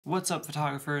What's up,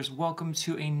 photographers? Welcome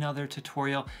to another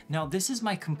tutorial. Now, this is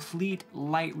my complete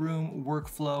Lightroom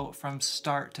workflow from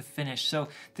start to finish. So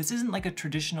this isn't like a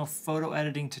traditional photo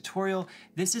editing tutorial.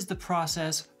 This is the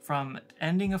process from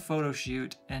ending a photo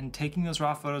shoot and taking those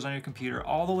raw photos on your computer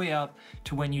all the way up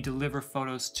to when you deliver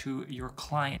photos to your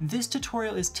client. This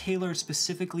tutorial is tailored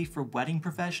specifically for wedding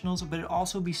professionals, but it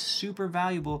also be super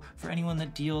valuable for anyone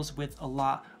that deals with a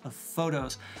lot of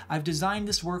photos. I've designed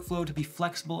this workflow to be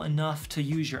flexible enough to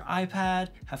use your iPad,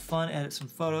 have fun, edit some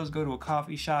photos, go to a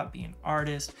coffee shop, be an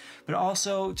artist, but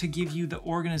also to give you the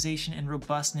organization and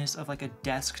robustness of like a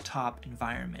desktop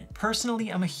environment. Personally,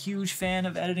 I'm a huge fan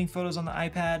of editing photos on the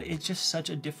iPad. It's just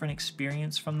such a different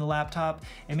experience from the laptop.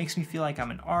 It makes me feel like I'm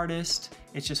an artist.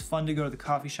 It's just fun to go to the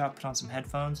coffee shop, put on some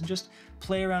headphones, and just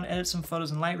play around, edit some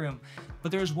photos in Lightroom.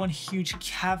 But there's one huge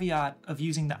caveat of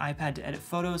using the iPad to edit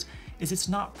photos is it's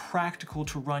not practical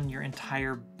to run your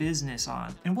entire business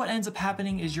on. And what ends up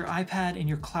happening is your iPad and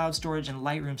your cloud storage in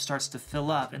Lightroom starts to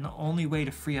fill up, and the only way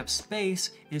to free up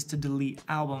space is to delete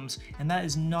albums. And that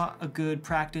is not a good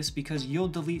practice because you'll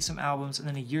delete some albums and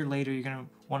then a year later you're gonna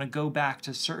want to go back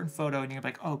to a certain photo and you're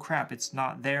like, oh crap, it's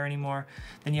not there anymore.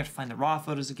 Then you have to find the raw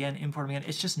photos again, import them again.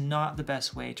 It's just not the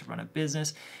best way to run a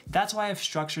business. That's why I've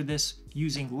structured this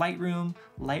using Lightroom,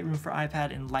 Lightroom for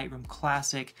iPad, and Lightroom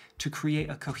Classic to create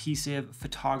a cohesive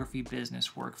photography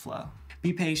business workflow.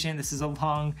 Be patient, this is a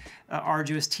long,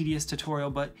 arduous, tedious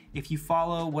tutorial, but if you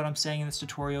follow what I'm saying in this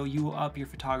tutorial, you will up your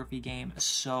photography game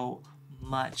so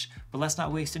much. But let's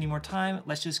not waste any more time.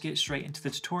 Let's just get straight into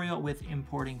the tutorial with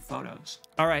importing photos.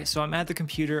 All right, so I'm at the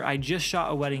computer. I just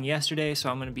shot a wedding yesterday, so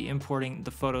I'm going to be importing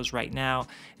the photos right now.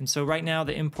 And so right now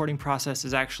the importing process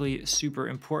is actually super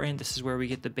important. This is where we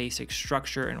get the basic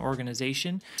structure and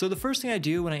organization. So the first thing I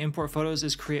do when I import photos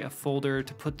is create a folder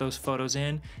to put those photos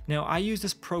in. Now I use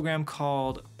this program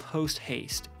called Post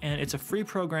Haste, and it's a free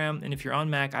program, and if you're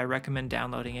on Mac, I recommend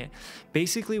downloading it.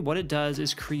 Basically what it does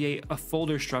is create a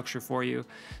folder structure for you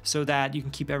so that you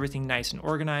can keep everything nice and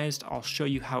organized. I'll show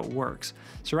you how it works.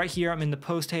 So right here I'm in the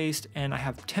Post Haste and I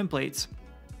have templates,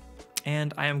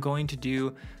 and I am going to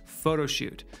do photo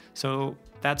shoot. So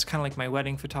that's kind of like my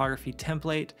wedding photography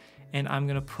template, and I'm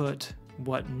gonna put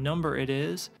what number it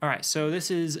is. All right, so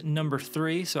this is number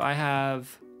 3. So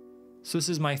this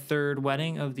is my 3rd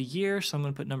wedding of the year. So I'm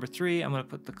gonna put number 3, I'm gonna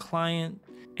put the client,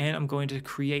 and I'm going to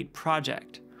create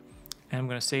project. And I'm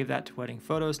gonna save that to wedding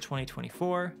photos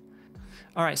 2024.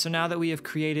 All right, so now that we have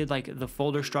created like the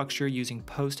folder structure using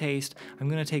Post Haste, I'm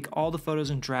gonna take all the photos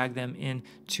and drag them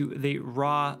into the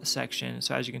raw section.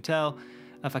 So as you can tell,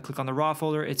 if I click on the raw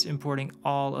folder, it's importing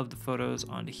all of the photos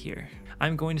onto here.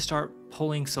 I'm going to start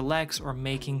pulling selects or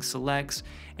making selects.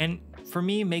 And for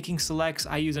me, making selects,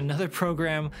 I use another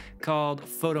program called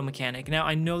Photo Mechanic. Now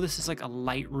I know this is like a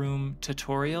Lightroom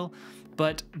tutorial,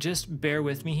 but just bear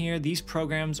with me here. These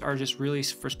programs are just really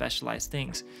for specialized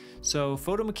things. So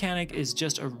Photo Mechanic is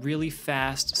just a really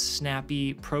fast,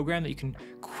 snappy program that you can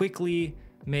quickly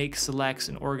make selects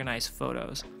and organize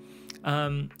photos.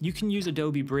 You can use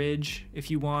Adobe Bridge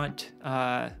if you want,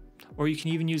 or you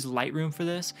can even use Lightroom for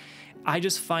this. I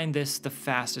just find this the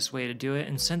fastest way to do it.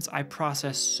 And since I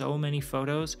process so many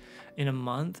photos in a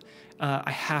month,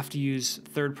 I have to use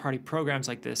third-party programs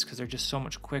like this because they're just so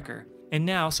much quicker. And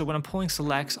now, so when I'm pulling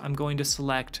selects, I'm going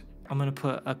to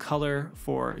put a color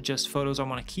for just photos I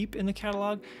want to keep in the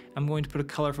catalog. I'm going to put a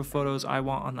color for photos I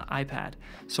want on the iPad.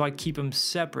 So I keep them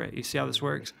separate. You see how this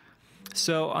works?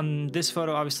 So on this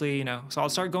photo, obviously, so I'll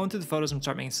start going through the photos and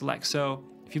start making selects. So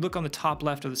if you look on the top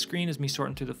left of the screen is me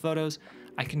sorting through the photos.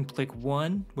 I can click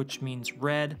 1, which means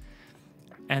red.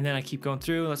 And then I keep going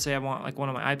through. Let's say I want like one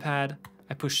on my iPad.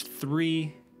 I push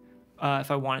 3.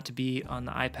 If I want it to be on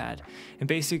the iPad. And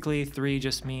basically 3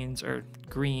 just means, or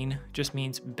green just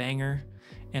means banger,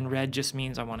 and red just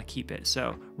means I want to keep it.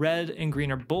 So red and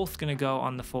green are both going to go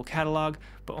on the full catalog,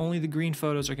 but only the green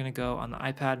photos are going to go on the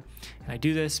iPad. And I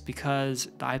do this because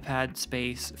the iPad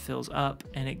space fills up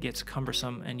and it gets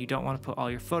cumbersome, and you don't want to put all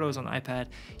your photos on the iPad.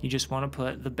 You just want to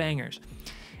put the bangers.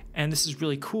 And this is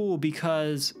really cool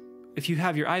because if you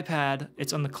have your iPad,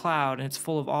 it's on the cloud and it's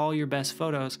full of all your best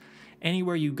photos.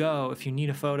 Anywhere you go, if you need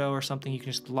a photo or something, you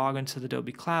can just log into the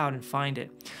Adobe Cloud and find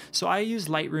it. So I use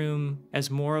Lightroom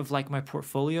as more of like my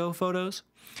portfolio photos,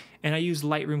 and I use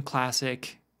Lightroom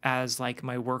Classic as like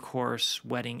my workhorse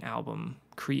wedding album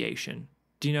creation.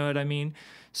 Do you know what I mean?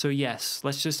 So yes,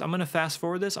 I'm gonna fast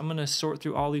forward this. I'm gonna sort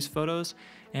through all these photos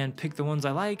and pick the ones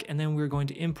I like, and then we're going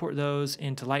to import those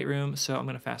into Lightroom. So I'm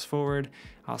gonna fast forward.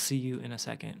 I'll see you in a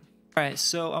second. All right,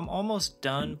 so I'm almost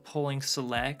done pulling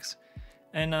selects.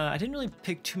 And I didn't really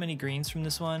pick too many greens from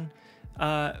this one.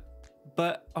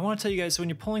 But I want to tell you guys, so when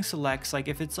you're pulling selects, like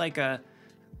if it's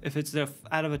the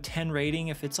out of a 10 rating,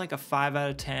 if it's like a 5 out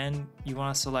of 10, you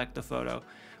want to select the photo.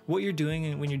 What you're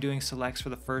doing when you're doing selects for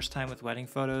the first time with wedding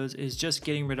photos is just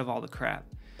getting rid of all the crap.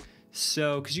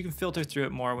 So, because you can filter through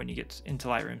it more when you get into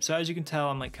Lightroom. So as you can tell,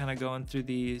 I'm like kind of going through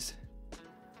these,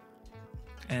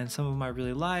 and some of them I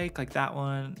really like that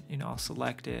one, you know, I'll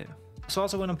select it. So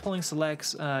also when I'm pulling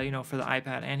selects, you know, for the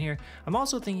iPad and here, I'm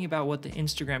also thinking about what the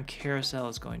Instagram carousel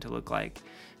is going to look like.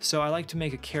 So I like to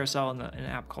make a carousel in an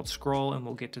app called Scroll, and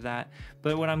we'll get to that.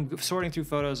 But when I'm sorting through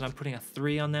photos and I'm putting a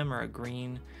 3 on them or a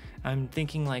green, I'm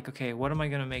thinking like, okay, what am I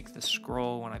gonna make the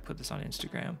scroll when I put this on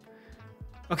Instagram?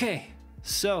 Okay,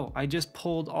 so I just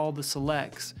pulled all the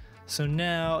selects. So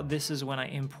now this is when I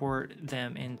import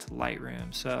them into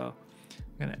Lightroom. So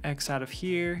I'm gonna X out of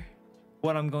here.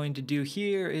 What I'm going to do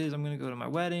here is I'm gonna go to my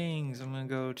weddings. I'm gonna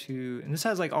go to, and this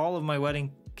has like all of my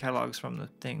wedding catalogs from the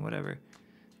thing, whatever.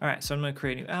 All right, so I'm gonna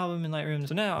create a new album in Lightroom.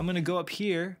 So now I'm gonna go up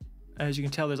here. As you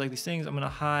can tell, there's like these things. I'm gonna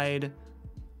hide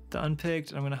the unpicked,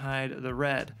 and I'm gonna hide the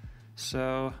red.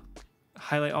 So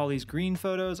highlight all these green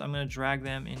photos. I'm gonna drag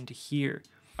them into here.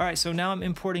 All right, so now I'm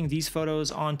importing these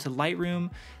photos onto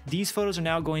Lightroom. These photos are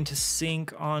now going to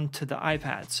sync onto the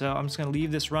iPad. So I'm just gonna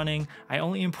leave this running. I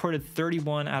only imported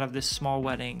 31 out of this small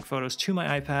wedding photos to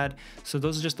my iPad. So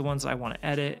those are just the ones I wanna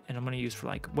edit, and I'm gonna use for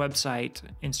like website,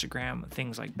 Instagram,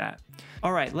 things like that.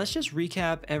 All right, let's just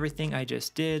recap everything I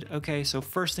just did. Okay, so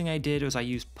first thing I did was I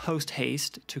used Post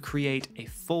Haste to create a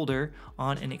folder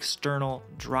on an external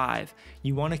drive.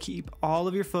 You wanna keep all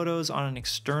of your photos on an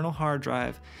external hard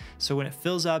drive. So when it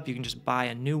fills up, you can just buy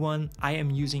a new one. I am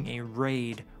using a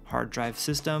RAID hard drive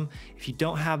system. If you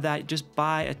don't have that, just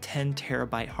buy a 10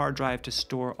 terabyte hard drive to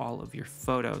store all of your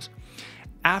photos.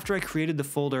 After I created the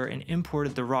folder and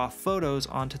imported the raw photos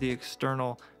onto the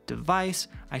external device,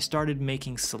 I started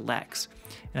making selects.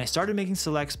 And I started making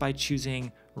selects by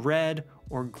choosing red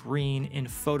or green in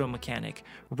Photo Mechanic.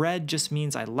 Red just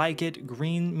means I like it,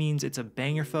 green means it's a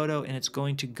banger photo and it's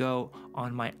going to go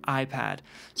on my iPad.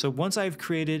 So once I've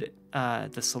created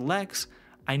the selects,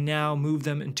 I now move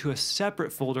them into a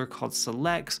separate folder called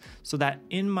selects, so that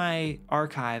in my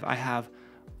archive I have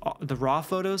the raw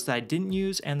photos that I didn't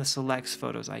use and the selects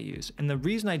photos I use. And the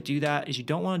reason I do that is you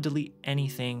don't want to delete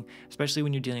anything, especially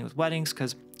when you're dealing with weddings,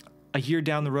 because a year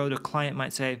down the road a client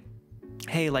might say,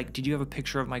 hey, like, did you have a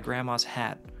picture of my grandma's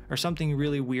hat? Or something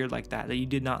really weird like that you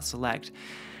did not select.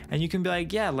 And you can be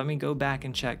like, yeah, let me go back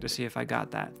and check to see if I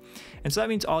got that. And so that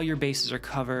means all your bases are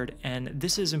covered. And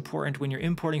this is important when you're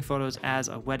importing photos as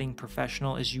a wedding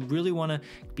professional, is you really want to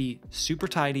be super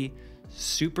tidy,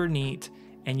 super neat,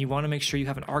 and you want to make sure you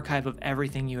have an archive of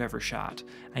everything you ever shot.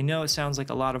 I know it sounds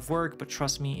like a lot of work, but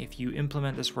trust me, if you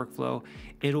implement this workflow,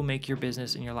 it'll make your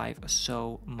business and your life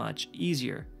so much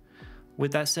easier.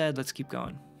 With that said, let's keep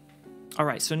going. All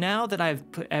right, so now that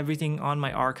I've put everything on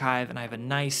my archive and I have a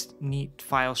nice, neat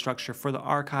file structure for the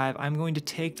archive, I'm going to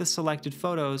take the selected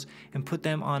photos and put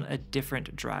them on a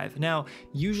different drive. Now,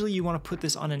 usually you want to put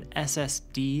this on an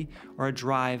SSD or a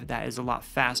drive that is a lot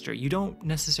faster. You don't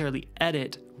necessarily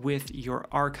edit with your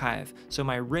archive. So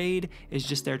my RAID is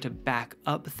just there to back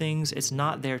up things. It's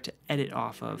not there to edit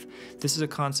off of. This is a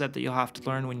concept that you'll have to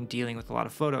learn when you're dealing with a lot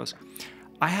of photos.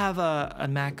 I have a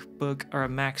MacBook or a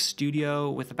Mac Studio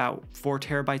with about 4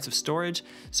 terabytes of storage,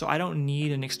 so I don't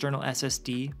need an external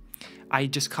SSD. I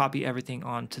just copy everything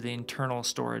onto the internal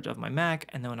storage of my Mac,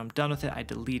 and then when I'm done with it, I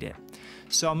delete it.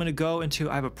 So I'm gonna go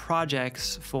into, I have a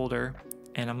projects folder,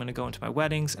 and I'm gonna go into my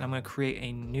weddings, and I'm gonna create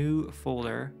a new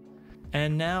folder.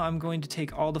 And now I'm going to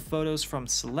take all the photos from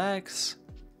selects,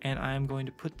 and I'm going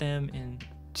to put them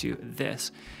into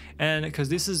this. And because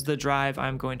this is the drive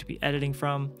I'm going to be editing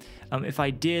from. If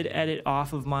I did edit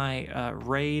off of my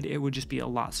RAID, it would just be a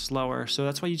lot slower. So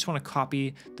that's why you just want to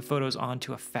copy the photos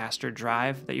onto a faster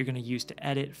drive that you're going to use to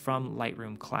edit from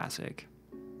Lightroom Classic.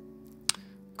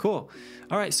 Cool.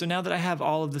 All right, so now that I have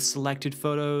all of the selected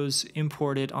photos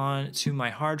imported onto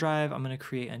my hard drive, I'm going to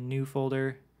create a new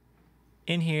folder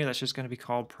in here that's just going to be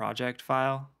called project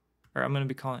file, or I'm going to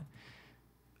be calling.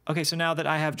 Okay, so now that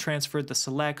I have transferred the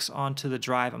selects onto the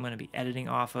drive I'm going to be editing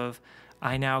off of,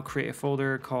 I now create a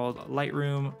folder called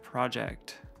Lightroom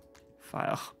project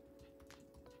file,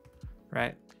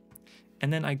 right?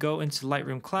 And then I go into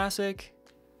Lightroom Classic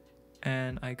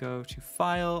and I go to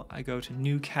File, I go to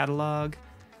New Catalog,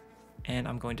 and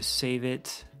I'm going to save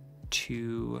it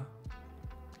to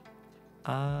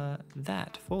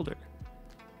that folder.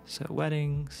 So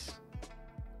weddings,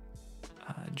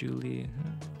 Julie,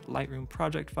 Lightroom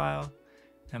project file.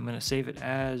 I'm gonna save it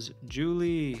as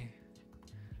Julie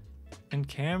and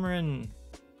Cameron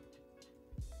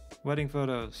wedding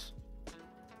photos.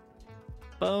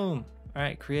 Boom. All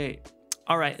right, create.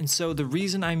 All right, and so the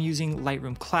reason I'm using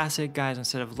Lightroom Classic, guys,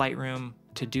 instead of Lightroom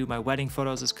to do my wedding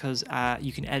photos is because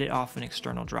you can edit off an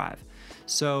external drive.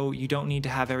 So you don't need to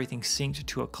have everything synced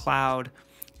to a cloud.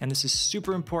 And this is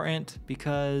super important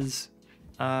because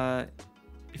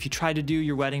if you try to do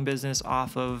your wedding business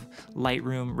off of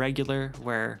Lightroom regular,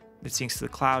 where it syncs to the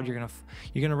cloud, you're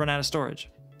gonna run out of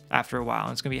storage after a while.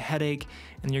 And it's gonna be a headache,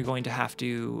 and you're going to have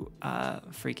to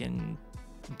freaking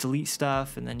delete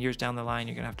stuff, and then years down the line,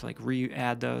 you're gonna have to like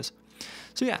re-add those.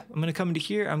 So yeah, I'm gonna come into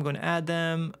here, I'm going to add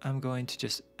them. I'm going to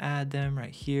just add them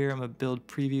right here. I'm gonna build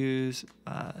previews,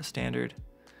 standard.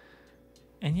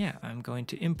 And yeah, I'm going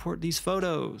to import these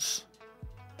photos.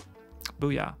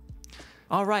 Booyah.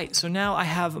 All right, so now I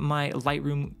have my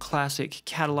Lightroom Classic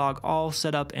catalog all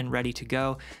set up and ready to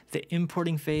go. The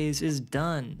importing phase is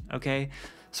done, okay?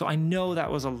 So I know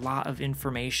that was a lot of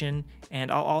information,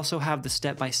 and I'll also have the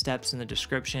step-by-steps in the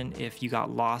description if you got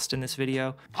lost in this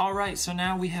video. All right, so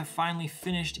now we have finally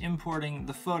finished importing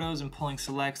the photos and pulling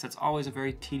selects. That's always a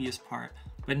very tedious part.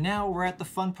 But now we're at the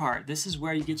fun part. This is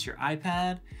where you get your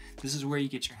iPad, this is where you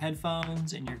get your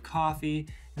headphones and your coffee,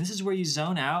 and this is where you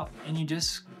zone out and you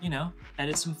just, you know,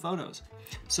 edit some photos.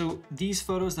 So these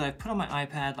photos that I've put on my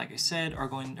iPad, like I said, are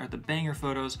the banger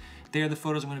photos. They are the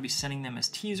photos I'm going to be sending them as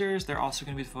teasers. They're also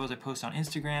going to be the photos I post on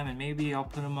Instagram, and maybe I'll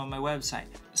put them on my website.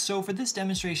 So for this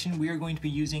demonstration, we are going to be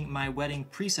using my wedding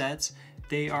presets.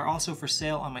 They are also for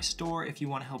sale on my store if you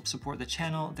want to help support the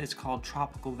channel. It's called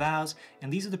Tropical Vows,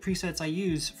 and these are the presets I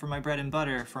use for my bread and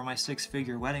butter for my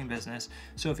 6-figure wedding business.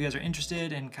 So if you guys are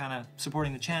interested in kind of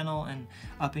supporting the channel and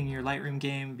upping your Lightroom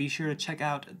game, be sure to check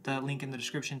out the link in the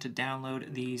description to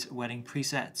download these wedding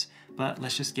presets. But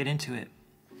let's just get into it.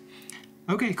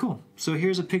 Okay, cool. So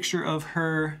here's a picture of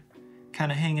her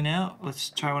kind of hanging out. Let's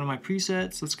try one of my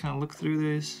presets. Let's kind of look through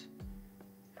this,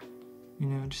 you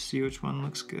know, just see which one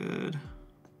looks good.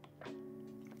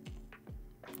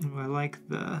 Ooh, I like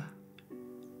the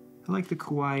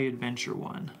Kawaii Adventure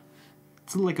one.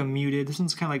 It's like a muted, this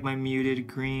one's kind of like my muted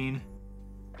green,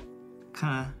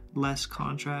 kind of less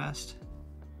contrast.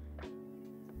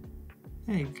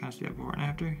 Yeah, you can kind of see that before and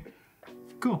after.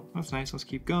 Cool, that's nice, let's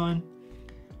keep going.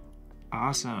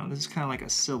 Awesome, this is kind of like a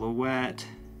silhouette.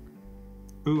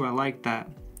 Ooh, I like that.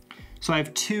 So I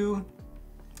have two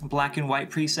black and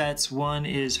white presets. One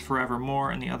is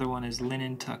Forevermore and the other one is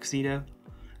Linen Tuxedo.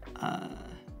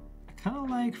 I kind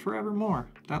of like Forevermore.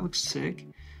 That looks sick.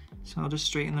 So I'll just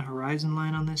straighten the horizon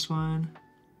line on this one.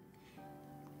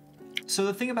 So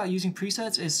the thing about using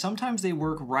presets is sometimes they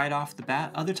work right off the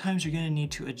bat. Other times you're going to need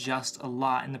to adjust a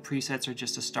lot, and the presets are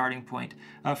just a starting point.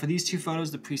 For these two photos,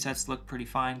 the presets look pretty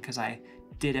fine because I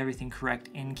did everything correct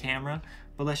in camera.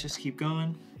 But let's just keep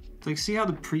going. Like, see how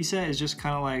the preset is just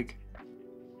kind of like,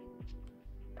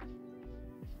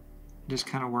 just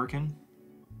kind of working?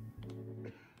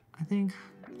 I think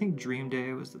Dream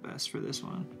Day was the best for this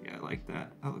one. Yeah, I like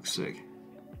that. That looks sick.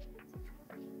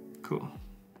 Cool.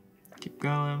 Keep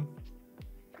going.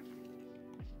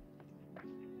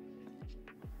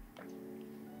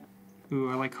 Ooh,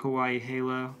 I like Hawaii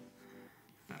Halo.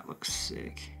 That looks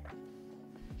sick.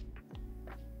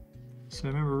 So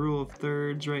remember rule of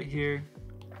thirds right here.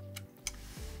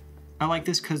 I like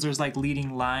this because there's like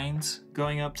leading lines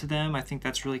going up to them. I think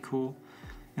that's really cool.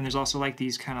 And there's also like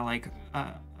these kind of like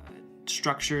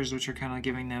structures which are kind of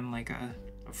giving them like a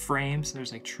frame. So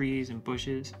there's like trees and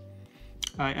bushes.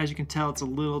 As you can tell, it's a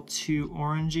little too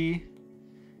orangey.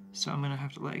 So I'm gonna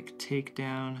have to like take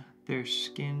down their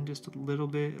skin just a little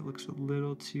bit. It looks a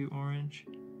little too orange.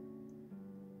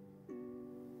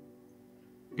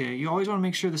 Yeah, you always want to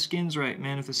make sure the skin's right,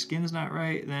 man. If the skin's not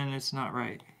right, then it's not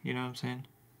right. You know what I'm saying?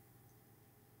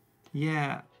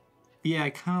 Yeah, I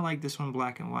kind of like this one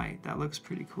black and white. That looks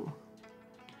pretty cool.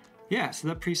 Yeah, so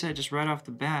that preset just right off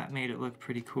the bat made it look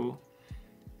pretty cool.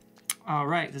 All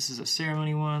right, this is a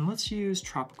ceremony one. Let's use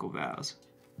Tropical Vows.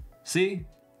 See?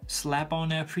 Slap on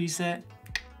that preset.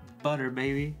 Butter,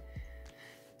 baby.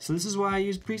 So this is why I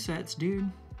use presets, dude.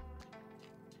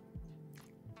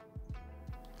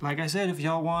 Like I said, if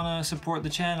y'all want to support the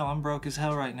channel, I'm broke as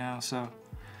hell right now, so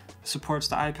supports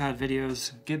the iPad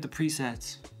videos, get the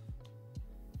presets.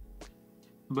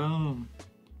 Boom.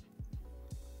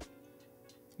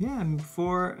 Yeah,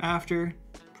 before, after,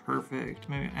 perfect.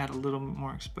 Maybe add a little bit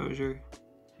more exposure.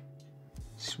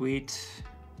 Sweet.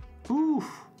 Ooh,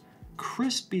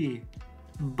 crispy,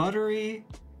 buttery,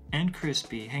 and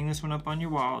crispy. Hang this one up on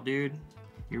your wall, dude.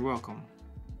 You're welcome.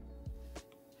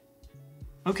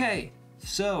 Okay,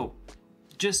 so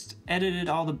just edited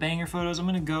all the banger photos. I'm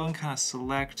gonna go and kind of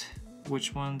select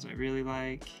which ones I really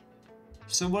like.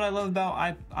 So what I love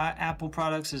about Apple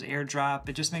products is AirDrop.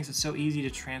 It just makes it so easy to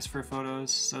transfer photos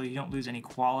so you don't lose any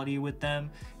quality with them.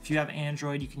 If you have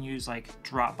Android, you can use like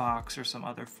Dropbox or some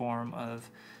other form of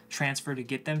transfer to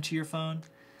get them to your phone.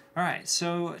 All right,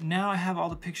 so now I have all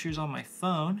the pictures on my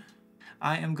phone.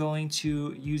 I am going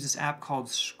to use this app called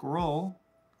Scroll,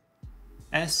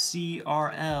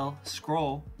 S-C-R-L,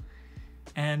 Scroll,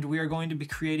 and we are going to be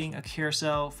creating a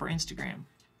carousel for Instagram.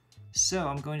 So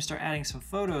I'm going to start adding some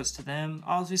photos to them.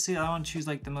 Obviously, I want to choose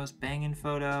like the most banging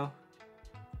photo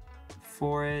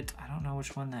for it. I don't know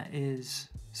which one that is,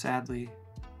 sadly.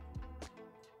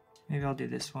 Maybe I'll do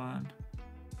this one.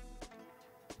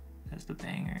 That's the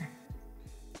banger.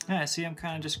 Yeah, see, I'm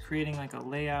kind of just creating like a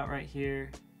layout right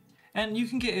here. And you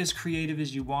can get as creative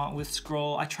as you want with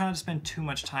Scroll. I try not to spend too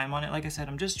much time on it. Like I said,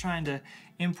 I'm just trying to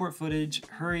import footage,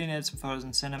 hurry and edit some photos,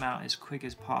 and send them out as quick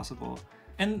as possible.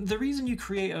 And the reason you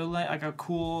create a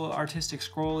cool artistic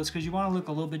scroll is because you want to look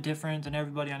a little bit different than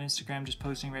everybody on Instagram just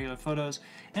posting regular photos.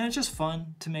 And it's just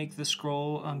fun to make the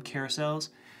scroll carousels.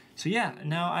 So yeah,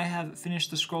 now I have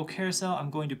finished the scroll carousel. I'm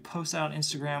going to post out on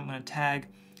Instagram. I'm going to tag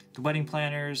the wedding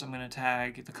planners, I'm going to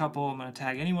tag the couple, I'm going to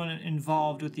tag anyone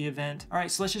involved with the event. All right,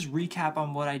 so let's just recap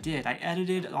on what I did. I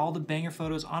edited all the banger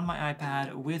photos on my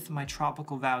iPad with my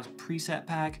Tropical Vows preset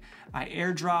pack. I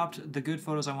airdropped the good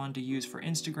photos I wanted to use for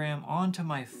Instagram onto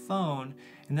my phone,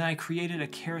 and then I created a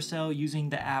carousel using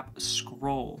the app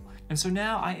Scroll. And so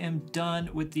now I am done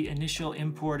with the initial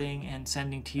importing and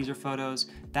sending teaser photos.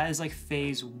 That is like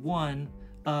phase 1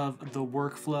 of the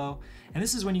workflow. And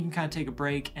this is when you can kind of take a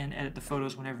break and edit the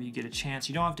photos whenever you get a chance.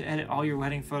 You don't have to edit all your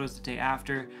wedding photos the day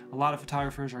after. A lot of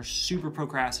photographers are super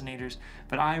procrastinators,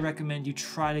 but I recommend you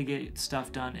try to get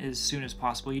stuff done as soon as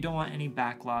possible. You don't want any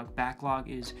backlog. Backlog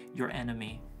is your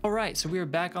enemy. All right, so we are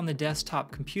back on the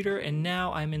desktop computer, and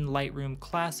now I'm in Lightroom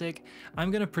Classic.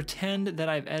 I'm gonna pretend that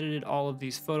I've edited all of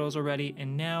these photos already,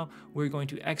 and now we're going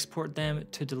to export them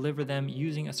to deliver them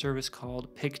using a service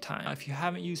called PicTime. If you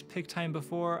haven't used PicTime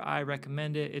before, I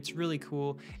recommend it. It's really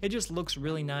cool. It just looks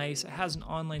really nice. It has an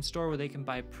online store where they can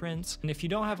buy prints, and if you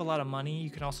don't have a lot of money,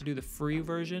 you can also do the free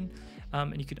version,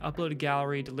 and you can upload a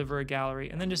gallery, deliver a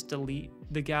gallery, and then just delete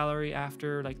the gallery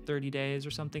after like 30 days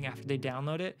or something after they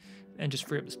download it, and just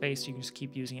free up the space so you can just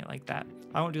keep using it like that.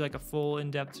 I won't do like a full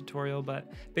in-depth tutorial,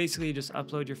 but basically you just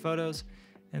upload your photos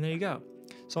and there you go.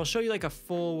 So I'll show you like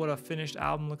what a finished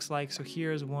album looks like. So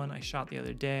here's one I shot the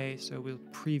other day. So we'll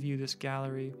preview this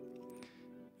gallery.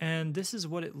 And this is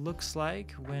what it looks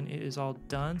like when it is all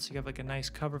done. So you have like a nice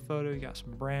cover photo, you got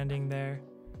some branding there.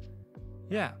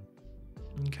 Yeah,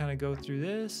 you can kind of go through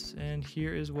this, and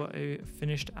here is what a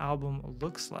finished album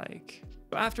looks like.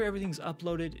 After everything's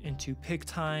uploaded into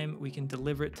PicTime, we can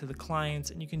deliver it to the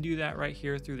clients, and you can do that right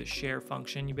here through the share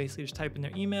function. You basically just type in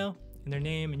their email and their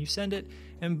name, and you send it,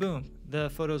 and boom, the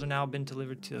photos are now been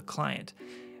delivered to the client.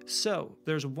 So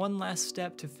there's one last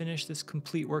step to finish this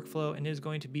complete workflow, and it is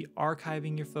going to be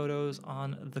archiving your photos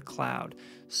on the cloud.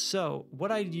 So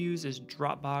what I use is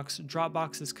Dropbox.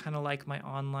 Dropbox is kind of like my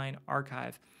online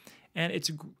archive, and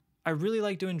I really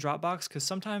like doing Dropbox because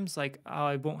sometimes like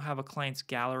I won't have a client's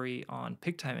gallery on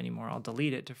PicTime anymore. I'll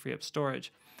delete it to free up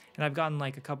storage. And I've gotten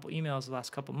like a couple emails the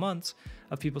last couple months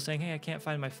of people saying, hey, I can't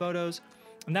find my photos.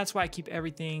 And that's why I keep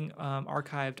everything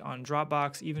archived on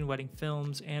Dropbox, even wedding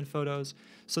films and photos,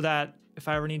 so that if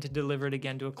I ever need to deliver it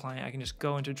again to a client, I can just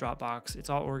go into Dropbox. It's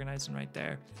all organized and right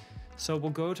there. So we'll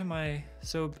go to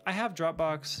so I have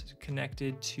Dropbox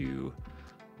connected to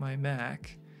my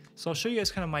Mac. So I'll show you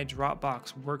guys kind of my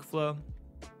Dropbox workflow.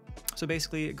 So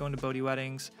basically going to Bodhi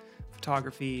Weddings,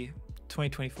 photography,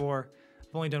 2024.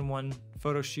 I've only done one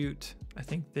photo shoot, I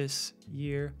think this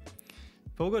year,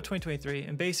 but we'll go 2023.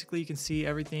 And basically you can see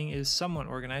everything is somewhat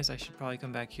organized. I should probably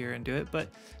come back here and do it. But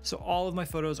so all of my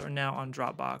photos are now on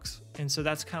Dropbox. And so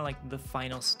that's kind of like the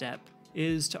final step,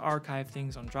 is to archive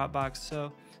things on Dropbox.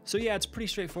 So yeah, it's pretty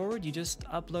straightforward. You just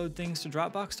upload things to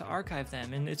Dropbox to archive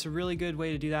them, and it's a really good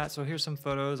way to do that. So here's some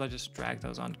photos. I just dragged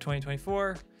those onto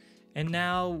 2024. And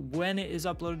now when it is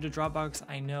uploaded to Dropbox,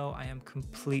 I know I am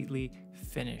completely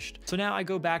finished. So now I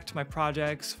go back to my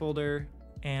projects folder,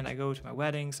 and I go to my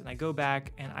weddings, and I go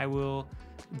back and I will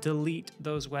delete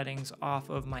those weddings off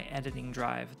of my editing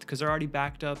drive because they're already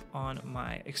backed up on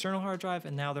my external hard drive,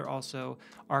 and now they're also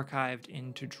archived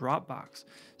into Dropbox.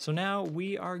 So now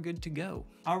we are good to go.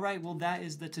 All right, well, that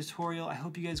is the tutorial. I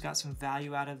hope you guys got some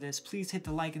value out of this. Please hit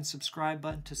the like and subscribe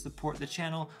button to support the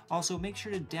channel. Also, make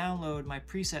sure to download my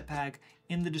preset pack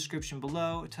in the description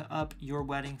below to up your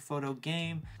wedding photo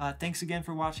game. Thanks again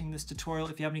for watching this tutorial.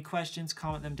 If you have any questions,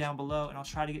 comment them down below, and I'll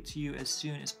try to get to you as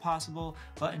soon as possible.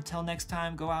 But until next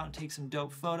time, go out and take some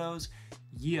dope photos.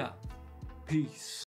 Yeah, peace.